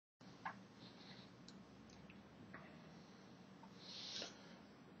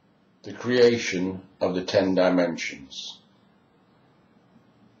the creation of the 10 dimensions,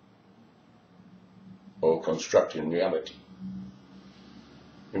 or constructing reality.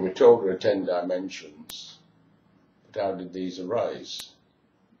 And we're told there are 10 dimensions, but how did these arise?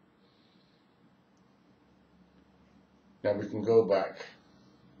 Now we can go back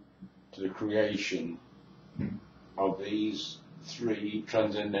to the creation of these 3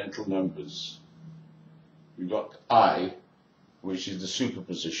 transcendental numbers. We've got I, which is the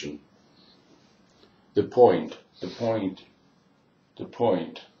superposition, the point, the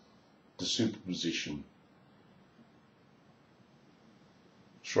superposition,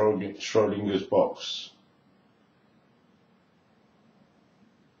 Schrodinger's box.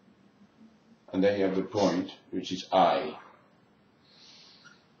 And then you have the point, which is I.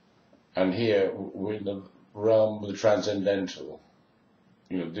 And here we're in the realm of the transcendental.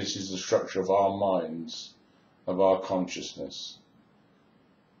 You know, this is the structure of our minds, of our consciousness.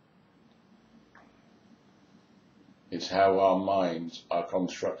 It's how our minds are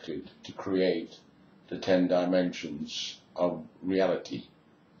constructed to create the 10 dimensions of reality.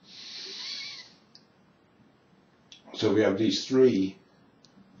 So we have these 3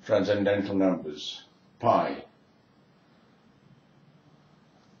 transcendental numbers, pi,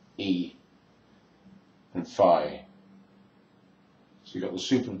 e, and phi. So you've got the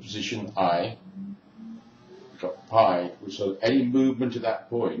superposition I, you've got pi, which so any movement at that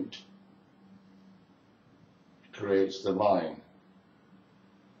point creates the line.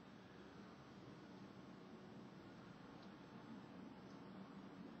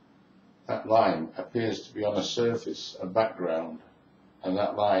 That line appears to be on a surface, a background, and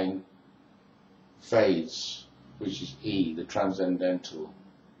that line fades, which is E, the transcendental.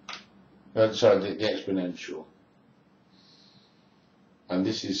 Sorry, the exponential. And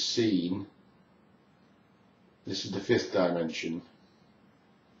this is seen, this is the 5th dimension,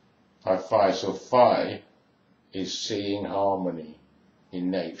 by phi. So phi is seeing harmony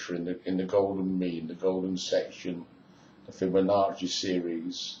in nature, in the golden mean, the golden section, the Fibonacci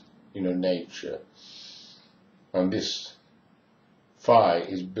series, you know, nature. And this phi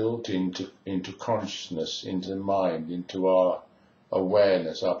is built into consciousness, into the mind, into our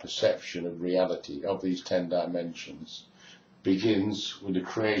awareness, our perception of reality, of these 10 dimensions. Begins with the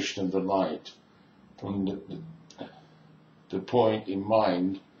creation of the light, from the point in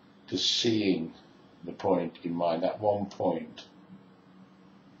mind to seeing the point in mind, that one point.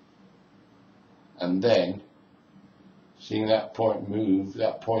 And then seeing that point move,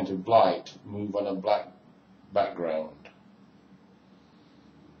 that point of light move on a black background.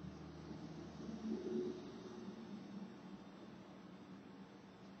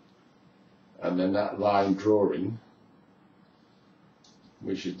 And then that line drawing,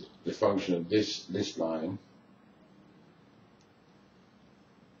 which is the function of this line,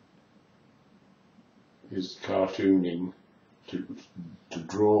 is cartooning to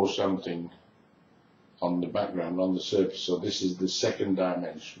draw something on the background, on the surface. So this is the 2nd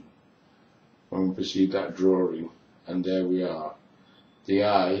dimension. When we perceive that drawing, and there we are, the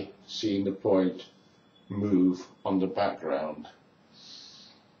eye seeing the point move on the background,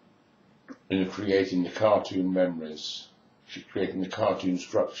 and creating the cartoon memories, creating the cartoon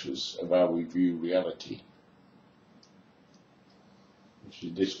structures of how we view reality, which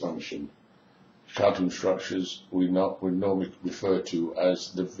is this function. Cartoon structures we normally refer to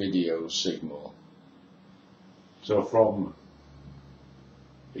as the video signal. So from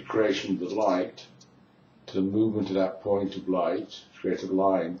the creation of the light to the movement of that point of light, create a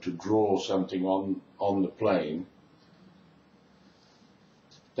line to draw something on the plane,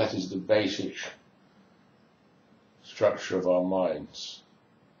 that is the basic structure of our minds.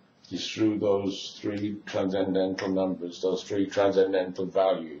 It's through those 3 transcendental numbers, those 3 transcendental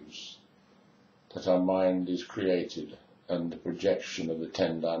values, that our mind is created and the projection of the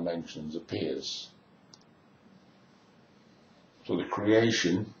 10 dimensions appears. So the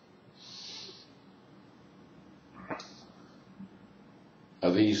creation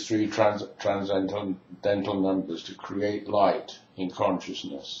of these 3 transcendental numbers to create light in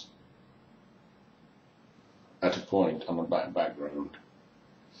consciousness at a point on a background.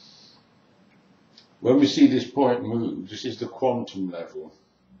 When we see this point move, this is the quantum level.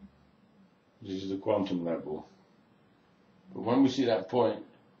 This is the quantum level. But when we see that point,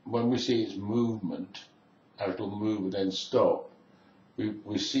 when we see its movement, how it will move and then stop,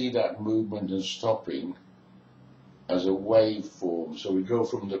 we see that movement and stopping as a waveform. So we go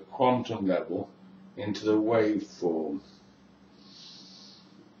from the quantum level into the waveform.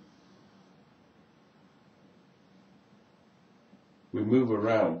 We move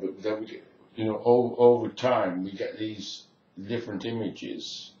around, but then we get, over time we get these different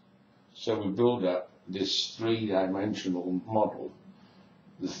images So we build up this three-dimensional model,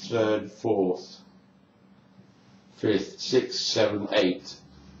 the third, fourth, fifth, sixth, seventh, eighth.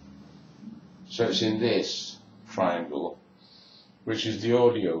 So it's in this triangle, which is the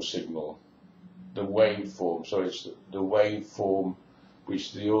audio signal, the waveform. So it's the waveform, which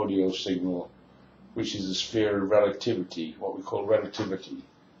is the audio signal, which is the sphere of relativity, what we call relativity,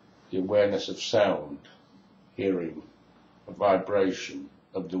 the awareness of sound, hearing, a vibration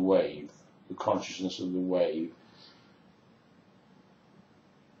of the wave, the consciousness of the wave.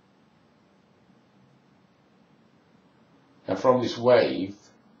 And from this wave,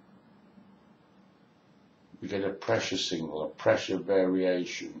 we get a pressure signal, a pressure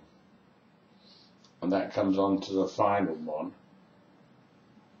variation. And that comes on to the final one.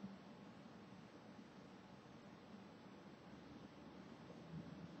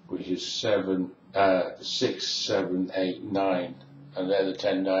 Which is 6, 7, 8, 9, and they're the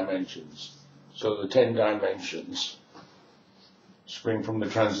 10 dimensions. So the 10 dimensions spring from the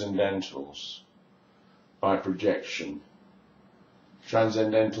transcendentals by projection.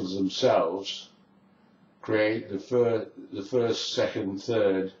 Transcendentals themselves create the first, second,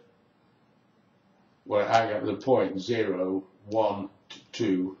 third, where I get the point 0, 1,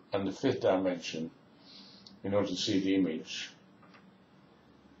 2, and the fifth dimension in order to see the image.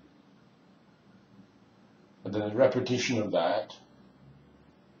 And then the repetition of that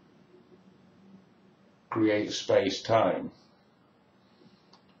creates space-time,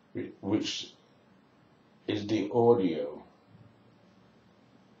 which is the audio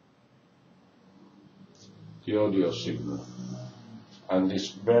signal. And this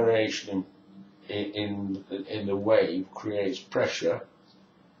variation in the wave creates pressure,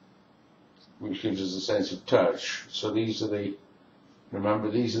 which gives us a sense of touch. So these are the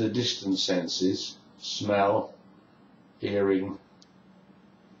distance senses: smell, hearing,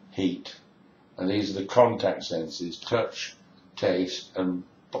 heat. And these are the contact senses: touch, taste, and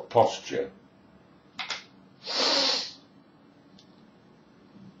posture.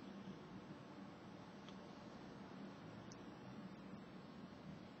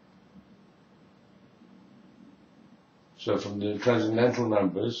 So from the transcendental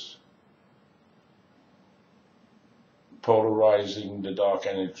numbers, polarizing the dark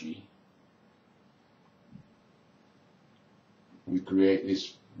energy, we create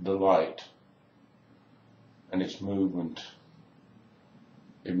the light and its movement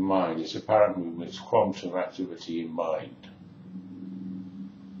in mind, its apparent movement, its quantum activity in mind.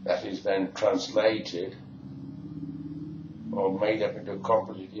 That is then translated or made up into a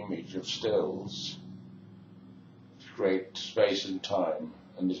composite image of stills to create space and time,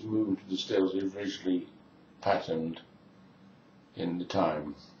 and this movement of the stills is visually patterned in the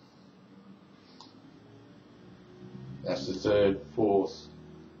time. That's the third, fourth,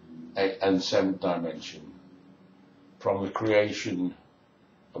 eighth, and seventh dimension. From the creation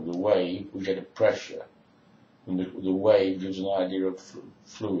of the wave, we get a pressure, and the wave gives an idea of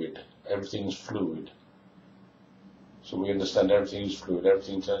fluid. Everything is fluid. So we understand everything is fluid,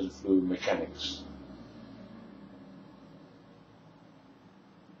 everything in terms of fluid mechanics.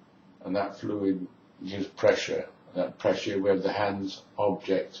 And that fluid gives pressure. And that pressure, we have the hands,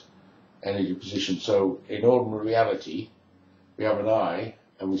 object, energy, position. So in ordinary reality, we have an eye,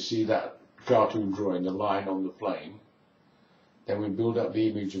 and we see that cartoon drawing, the line on the plane. Then we build up the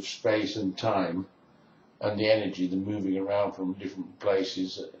image of space and time, and the energy, the moving around from different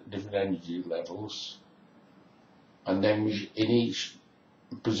places, different energy levels. And then in each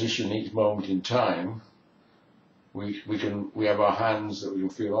position, each moment in time, we have our hands that we can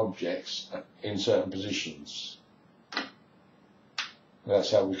feel objects in certain positions.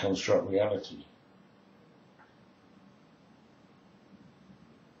 That's how we construct reality.